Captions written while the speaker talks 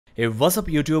Hey, what's up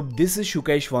YouTube? This is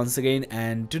Sukesh once again,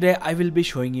 and today I will be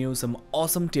showing you some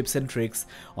awesome tips and tricks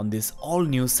on this all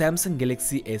new Samsung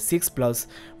Galaxy A6 Plus,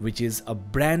 which is a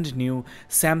brand new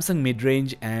Samsung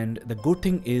mid-range. And the good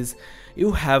thing is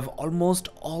you have almost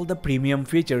all the premium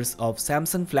features of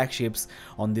Samsung flagships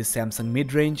on this Samsung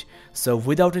mid-range. So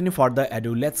without any further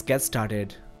ado, let's get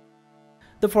started.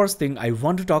 The first thing I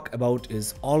want to talk about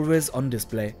is always on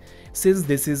display. Since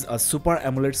this is a Super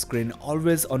AMOLED screen,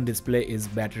 always on display is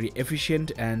battery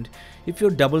efficient, and if you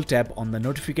double tap on the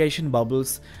notification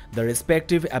bubbles, the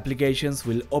respective applications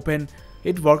will open.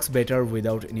 It works better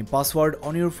without any password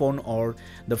on your phone, or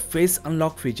the face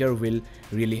unlock feature will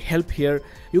really help here.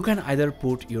 You can either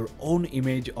put your own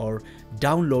image or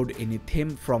download any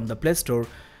theme from the Play Store.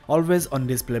 Always on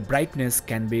display brightness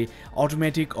can be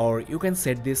automatic, or you can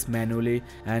set this manually,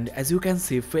 and as you can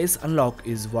see, face unlock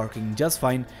is working just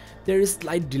fine. There is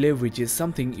slight delay, which is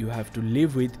something you have to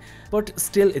live with, but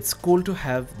still it's cool to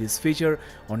have this feature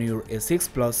on your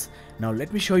A6 Plus. Now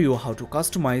let me show you how to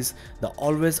customize the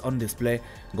always on display.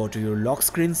 Go to your lock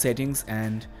screen settings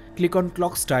and click on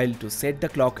clock style to set the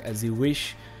clock as you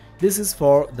wish. This is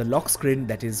for the lock screen,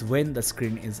 that is when the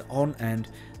screen is on, and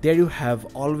there you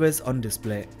have always on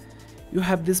display. You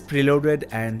have this preloaded,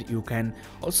 and you can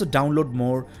also download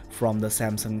more from the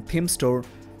Samsung theme store.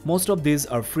 Most of these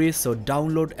are free, so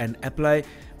download and apply.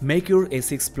 Make your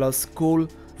A6 Plus cool.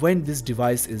 When this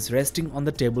device is resting on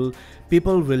the table,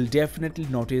 people will definitely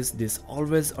notice this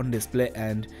always on display,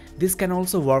 and this can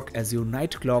also work as your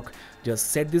night clock.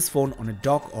 Just set this phone on a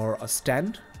dock or a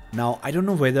stand. Now I don't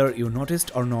know whether you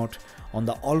noticed or not, on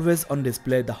the always on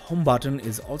display the home button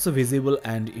is also visible,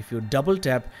 and if you double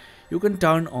tap you can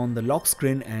turn on the lock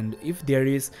screen, and if there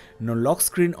is no lock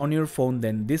screen on your phone,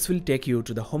 then this will take you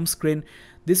to the home screen.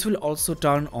 This will also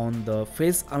turn on the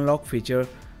face unlock feature,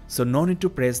 so no need to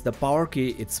press the power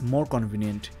key, it's more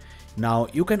convenient. Now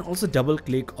you can also double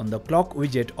click on the clock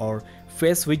widget or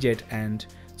face widget and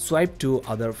swipe to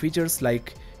other features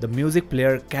like the music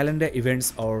player, calendar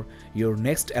events, or your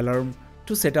next alarm.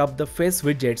 To set up the face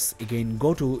widgets, again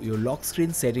go to your lock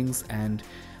screen settings, and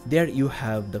there you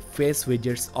have the face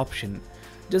widgets option.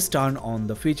 Just turn on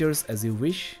the features as you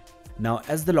wish. Now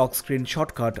as the lock screen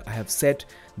shortcut, I have set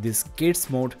this kids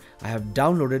mode. I have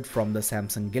downloaded from the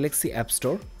Samsung Galaxy App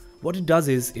Store. What it does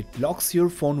is it locks your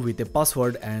phone with a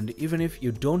password, and even if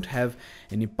you don't have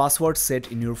any password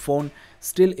set in your phone,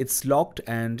 still it's locked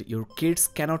and your kids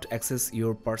cannot access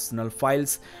your personal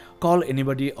files, call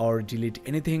anybody, or delete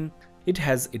anything. It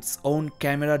has its own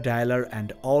camera dialer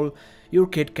and all. Your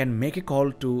kid can make a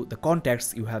call to the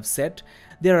contacts you have set.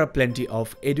 There are plenty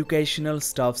of educational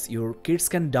stuffs your kids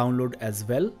can download as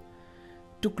well.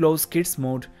 To close kids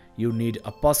mode, you need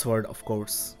a password, of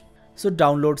course. So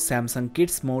download Samsung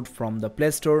Kids Mode from the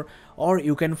Play Store, or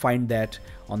you can find that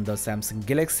on the Samsung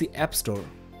Galaxy App Store.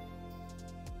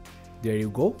 There you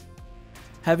go.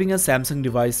 Having a Samsung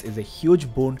device is a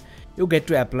huge boon. You get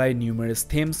to apply numerous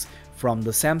themes from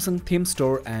the Samsung theme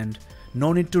store, and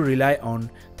no need to rely on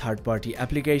third-party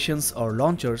applications or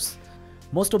launchers.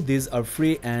 Most of these are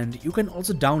free, and you can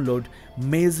also download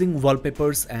amazing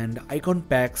wallpapers and icon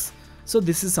packs. So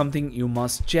this is something you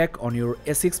must check on your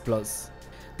A6 Plus.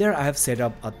 There I have set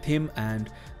up a theme, and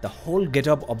the whole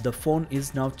getup of the phone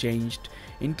is now changed,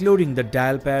 including the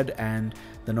dial pad and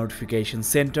the notification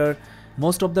center.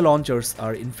 Most of the launchers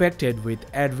are infected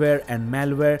with adware and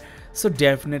malware, so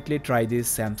definitely try these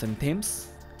Samsung themes.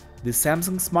 This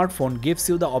Samsung smartphone gives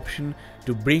you the option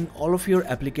to bring all of your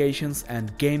applications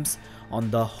and games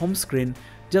on the home screen,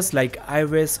 just like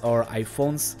iOS or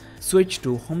iPhones. Switch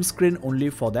to home screen only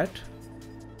for that.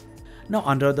 Now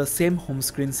under the same home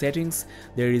screen settings,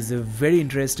 there is a very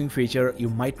interesting feature you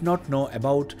might not know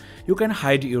about. You can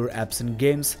hide your apps and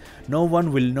games. No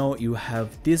one will know you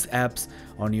have these apps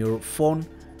on your phone.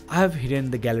 I have hidden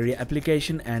the gallery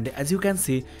application, and as you can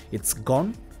see, it's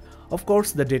gone. Of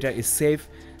course, the data is safe,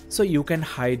 so you can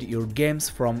hide your games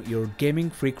from your gaming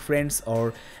freak friends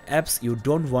or apps you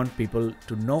don't want people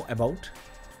to know about.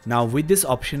 Now with this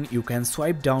option, you can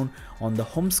swipe down on the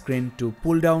home screen to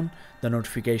pull down the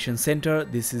notification center.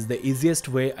 This is the easiest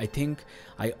way, I think.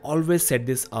 I always set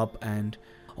this up, and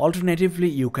alternatively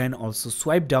you can also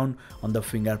swipe down on the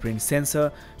fingerprint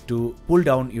sensor to pull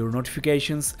down your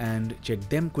notifications and check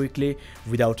them quickly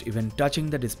without even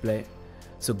touching the display.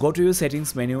 So go to your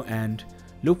settings menu and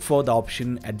look for the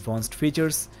option advanced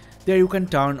features. There you can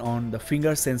turn on the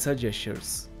finger sensor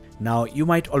gestures. Now you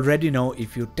might already know,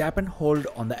 if you tap and hold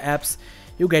on the apps,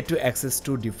 you get to access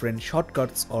to different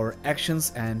shortcuts or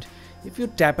actions, and if you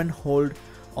tap and hold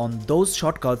on those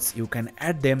shortcuts, you can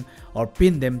add them or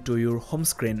pin them to your home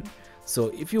screen. So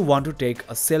if you want to take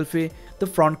a selfie, the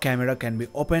front camera can be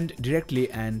opened directly,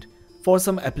 and for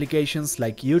some applications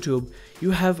like YouTube,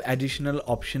 you have additional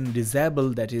option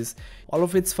disabled, that is, all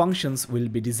of its functions will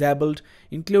be disabled,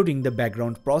 including the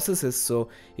background processes. So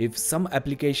if some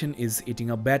application is eating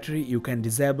a battery, you can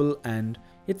disable, and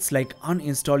it's like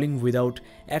uninstalling without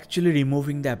actually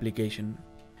removing the application.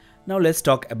 Now let's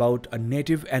talk about a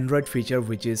native Android feature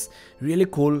which is really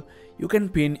cool. You can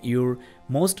pin your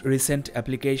most recent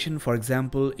application. For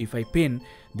example, if I pin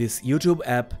this YouTube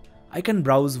app, I can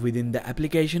browse within the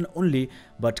application only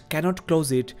but cannot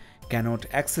close it, cannot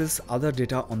access other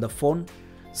data on the phone.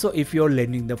 So if you're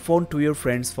lending the phone to your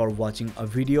friends for watching a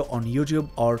video on YouTube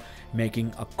or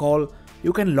making a call,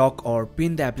 you can lock or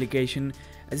pin the application.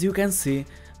 As you can see,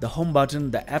 the home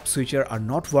button, the app switcher are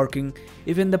not working,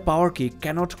 even the power key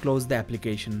cannot close the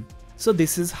application. So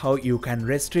this is how you can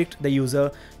restrict the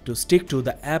user to stick to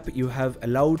the app you have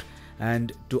allowed,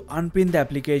 and to unpin the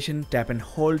application, tap and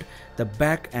hold the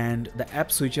back and the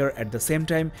app switcher at the same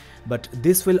time, but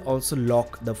this will also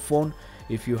lock the phone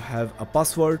if you have a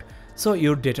password, so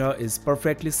your data is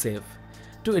perfectly safe.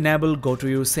 To enable, go to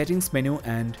your settings menu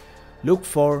and look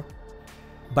for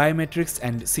biometrics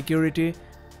and security,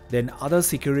 then other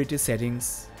security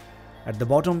settings. At the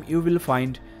bottom you will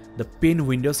find the pin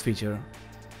windows feature.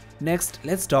 Next,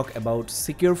 let's talk about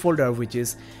secure folder, which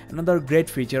is another great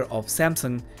feature of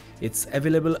Samsung. It's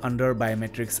available under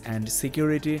biometrics and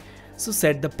security. So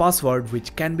set the password,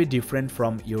 which can be different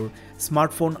from your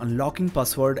smartphone unlocking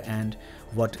password, and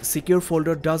what secure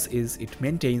folder does is it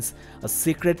maintains a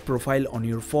secret profile on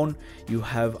your phone. You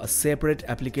have a separate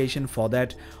application for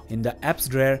that in the apps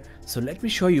drawer. So let me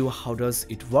show you how does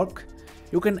it work.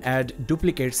 You can add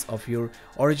duplicates of your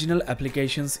original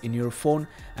applications in your phone,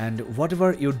 and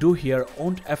whatever you do here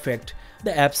won't affect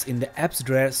the apps in the apps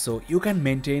drawer, so you can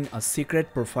maintain a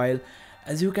secret profile.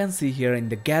 As you can see here in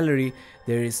the gallery,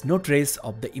 there is no trace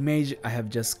of the image I have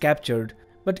just captured,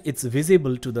 but it's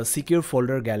visible to the secure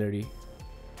folder gallery.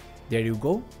 There you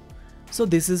go. So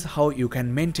this is how you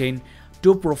can maintain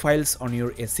two profiles on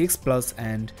your A6 Plus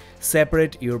and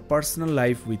separate your personal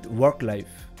life with work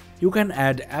life. You can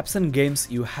add apps and games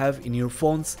you have in your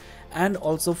phones, and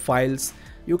also files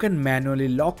you can manually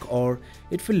lock, or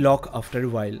it will lock after a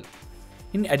while.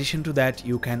 In addition to that,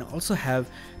 you can also have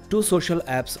two social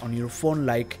apps on your phone,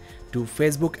 like two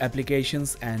Facebook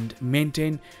applications, and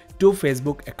maintain two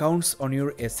Facebook accounts on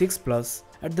your A6 Plus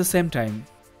at the same time.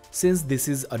 Since this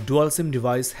is a dual SIM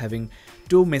device, having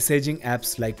two messaging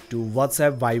apps like to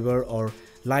WhatsApp, Viber or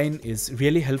Line is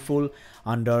really helpful.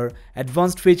 Under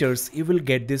advanced features, you will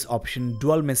get this option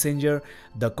dual messenger.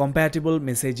 The compatible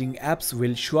messaging apps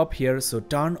will show up here, so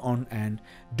turn on and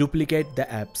duplicate the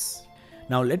apps.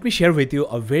 Now let me share with you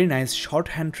a very nice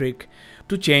shorthand trick.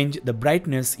 To change the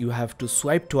brightness, you have to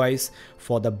swipe twice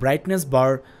for the brightness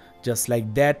bar, just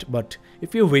like that. But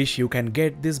if you wish, you can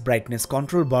get this brightness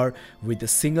control bar with a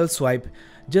single swipe.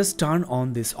 Just turn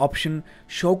on this option,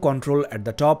 show control at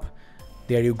the top.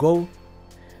 There you go.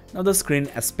 Now the screen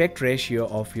aspect ratio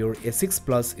of your A6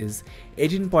 Plus is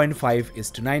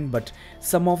 18.5:9, but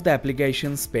some of the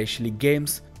applications, especially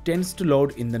games, tends to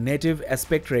load in the native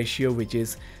aspect ratio, which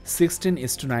is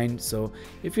 16:9. So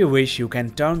if you wish, you can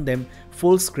turn them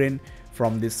full screen.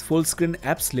 From this full screen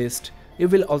apps list, you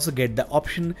will also get the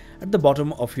option at the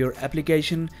bottom of your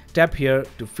application. Tap here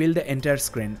to fill the entire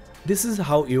screen. This is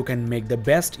how you can make the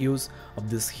best use of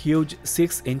this huge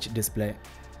 6-inch display.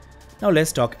 Now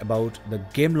let's talk about the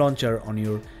game launcher on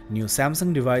your new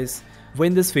Samsung device.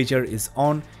 When this feature is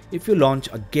on, if you launch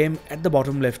a game, at the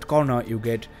bottom left corner you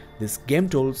get this game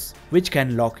tools, which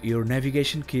can lock your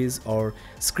navigation keys or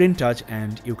screen touch,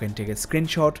 and you can take a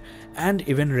screenshot and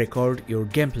even record your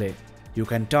gameplay. You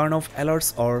can turn off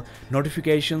alerts or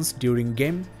notifications during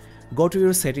game. Go to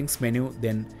your settings menu,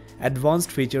 then advanced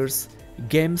features,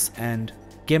 games and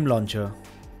game launcher.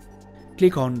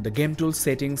 Click on the game tools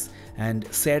settings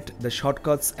and set the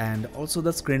shortcuts and also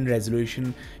the screen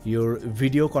resolution, your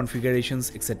video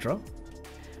configurations, etc.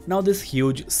 Now this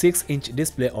huge 6-inch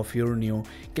display of your new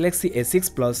Galaxy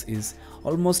A6 Plus is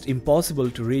almost impossible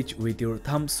to reach with your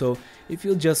thumb, so if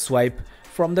you just swipe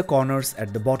from the corners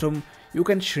at the bottom, you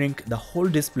can shrink the whole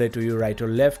display to your right or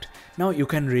left. Now you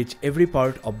can reach every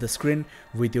part of the screen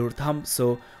with your thumb,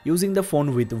 so using the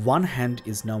phone with one hand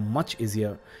is now much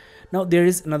easier. Now there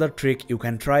is another trick you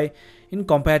can try. In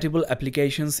compatible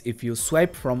applications, if you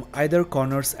swipe from either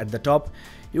corners at the top,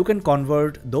 you can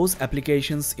convert those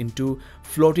applications into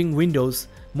floating windows,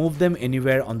 move them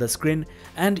anywhere on the screen,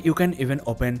 and you can even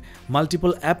open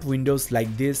multiple app windows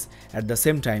like this at the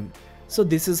same time. So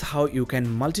this is how you can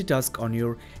multitask on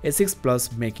your A6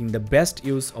 Plus, making the best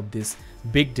use of this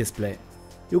big display.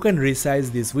 You can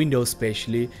resize this window,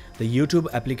 especially the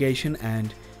YouTube application,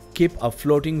 and keep a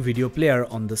floating video player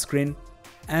on the screen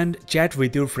and chat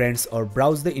with your friends or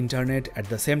browse the internet at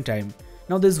the same time.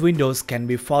 Now these windows can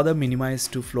be further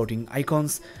minimized to floating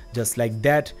icons just like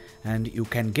that, and you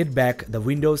can get back the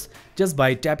windows just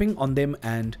by tapping on them,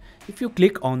 and if you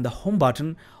click on the home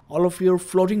button, all of your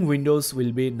floating windows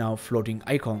will be now floating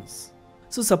icons.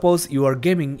 So suppose you are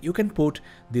gaming, you can put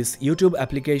this YouTube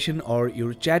application or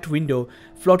your chat window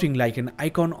floating like an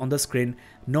icon on the screen.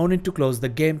 No need to close the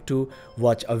game to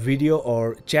watch a video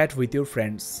or chat with your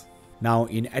friends. Now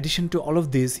in addition to all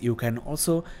of this, you can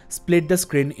also split the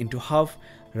screen into half,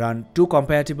 run two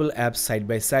compatible apps side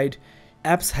by side.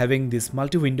 Apps having these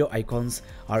multi-window icons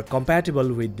are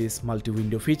compatible with this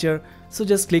multi-window feature, so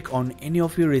just click on any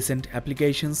of your recent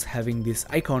applications having this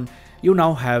icon. You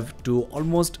now have two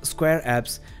almost square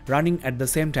apps running at the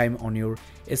same time on your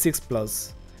A6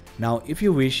 Plus. Now if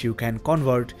you wish, you can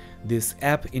convert this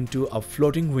app into a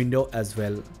floating window as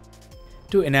well.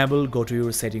 To enable, go to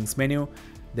your settings menu,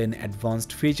 then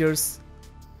advanced features.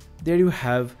 There you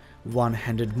have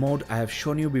one-handed mode I have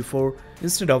shown you before.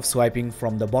 Instead of swiping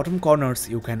from the bottom corners,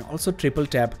 you can also triple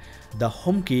tap the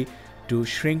home key to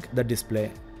shrink the display.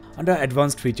 Under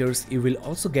advanced features, you will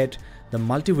also get the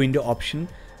multi-window option.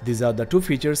 These are the two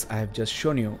features I have just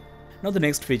shown you. Now the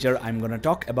next feature I'm gonna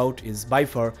talk about is by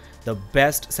far the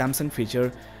best Samsung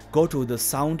feature. Go to the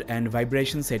sound and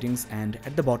vibration settings, and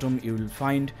at the bottom you will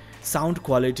find sound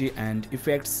quality and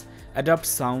effects. Adapt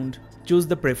sound, choose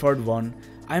the preferred one.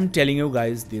 I'm telling you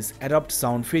guys, this adapt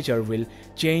sound feature will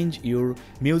change your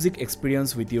music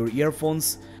experience with your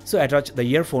earphones. So attach the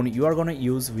earphone you are gonna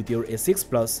use with your A6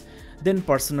 Plus, then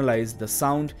personalize the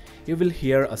sound. You will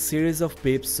hear a series of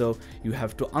beeps, so you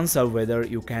have to answer whether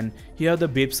you can hear the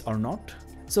beeps or not.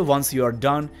 So once you are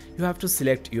done, you have to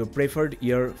select your preferred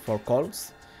ear for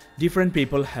calls. Different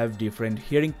people have different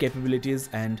hearing capabilities,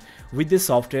 and with this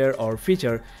software or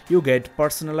feature, you get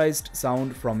personalized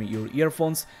sound from your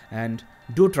earphones, and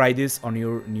do try this on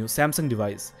your new Samsung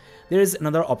device. There is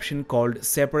another option called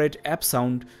separate app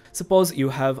sound. Suppose you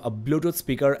have a Bluetooth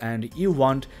speaker and you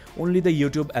want only the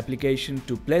YouTube application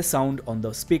to play sound on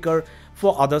the speaker.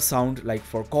 For other sound, like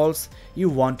for calls, you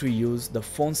want to use the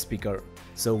phone speaker.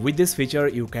 So with this feature,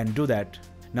 you can do that.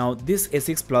 Now this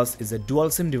A6 Plus is a dual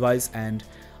SIM device, and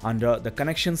under the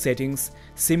connection settings,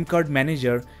 SIM card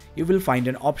manager, you will find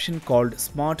an option called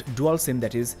Smart Dual SIM.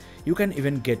 That is, you can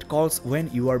even get calls when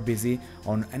you are busy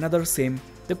on another SIM.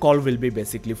 The call will be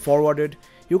basically forwarded.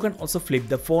 You can also flip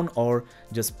the phone or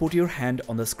just put your hand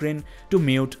on the screen to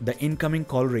mute the incoming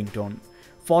call ringtone.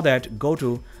 For that, go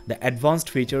to the advanced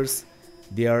features.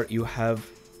 There you have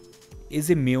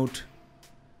easy mute.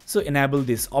 So enable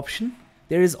this option.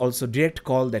 There is also direct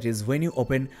call, that is, when you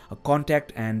open a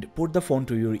contact and put the phone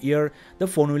to your ear, the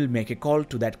phone will make a call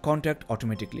to that contact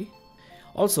automatically.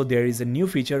 Also, there is a new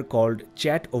feature called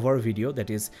chat over video, that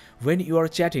is, when you are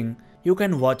chatting, you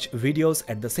can watch videos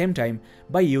at the same time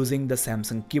by using the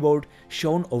Samsung keyboard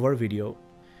shown over video.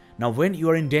 Now when you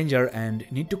are in danger and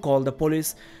need to call the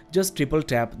police, just triple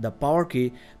tap the power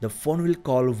key, the phone will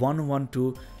call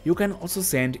 112. You can also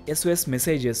send SOS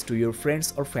messages to your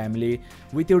friends or family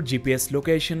with your GPS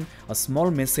location, a small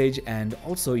message, and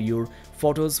also your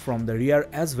photos from the rear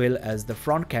as well as the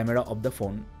front camera of the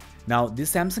phone. Now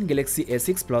this Samsung Galaxy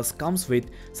A6 Plus comes with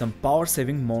some power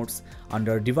saving modes.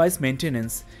 Under device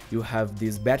maintenance, you have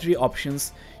these battery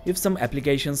options. If some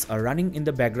applications are running in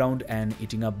the background and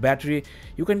eating up battery,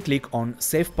 you can click on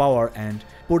save power and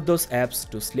put those apps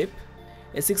to sleep.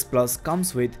 A6 Plus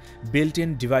comes with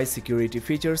built-in device security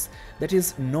features, that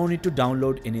is, no need to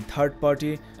download any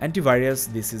third-party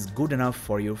antivirus. This is good enough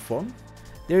for your phone.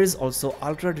 There is also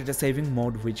ultra data saving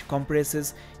mode, which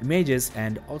compresses images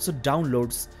and also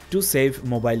downloads to save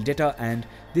mobile data, and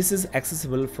this is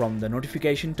accessible from the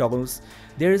notification toggles.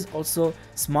 There is also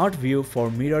smart view for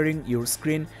mirroring your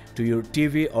screen to your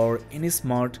TV or any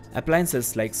smart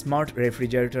appliances like smart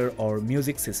refrigerator or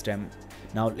music system.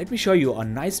 Now let me show you a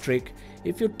nice trick.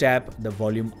 If you tap the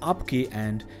volume up key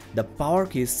and the power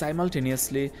key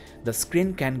simultaneously, the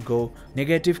screen can go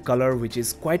negative color, which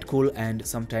is quite cool and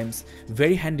sometimes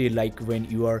very handy, like when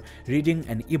you are reading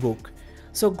an ebook.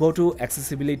 So go to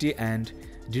accessibility and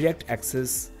direct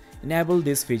access, enable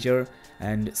this feature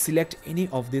and select any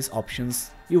of these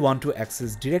options you want to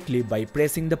access directly by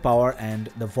pressing the power and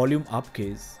the volume up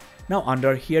keys. Now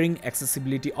under hearing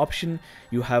accessibility option,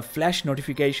 you have flash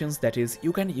notifications, that is,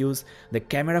 you can use the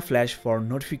camera flash for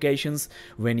notifications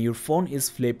when your phone is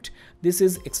flipped. This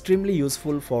is extremely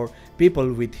useful for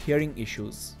people with hearing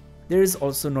issues. There is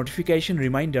also notification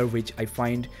reminder, which I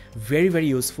find very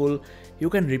useful. You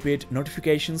can repeat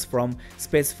notifications from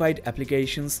specified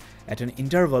applications at an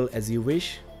interval as you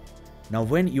wish. Now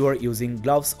when you are using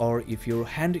gloves or if your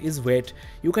hand is wet,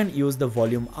 you can use the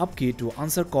volume up key to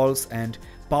answer calls and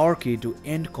power key to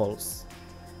end calls.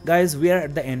 Guys, we are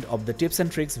at the end of the tips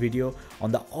and tricks video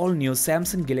on the all new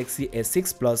Samsung Galaxy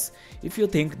S6 Plus. If you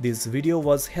think this video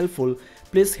was helpful,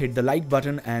 please hit the like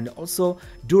button and also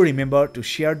do remember to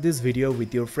share this video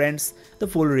with your friends. The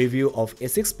full review of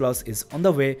S6 Plus is on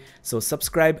the way, so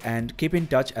subscribe and keep in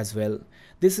touch as well.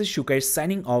 This is Sukesh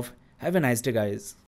signing off. Have a nice day, guys.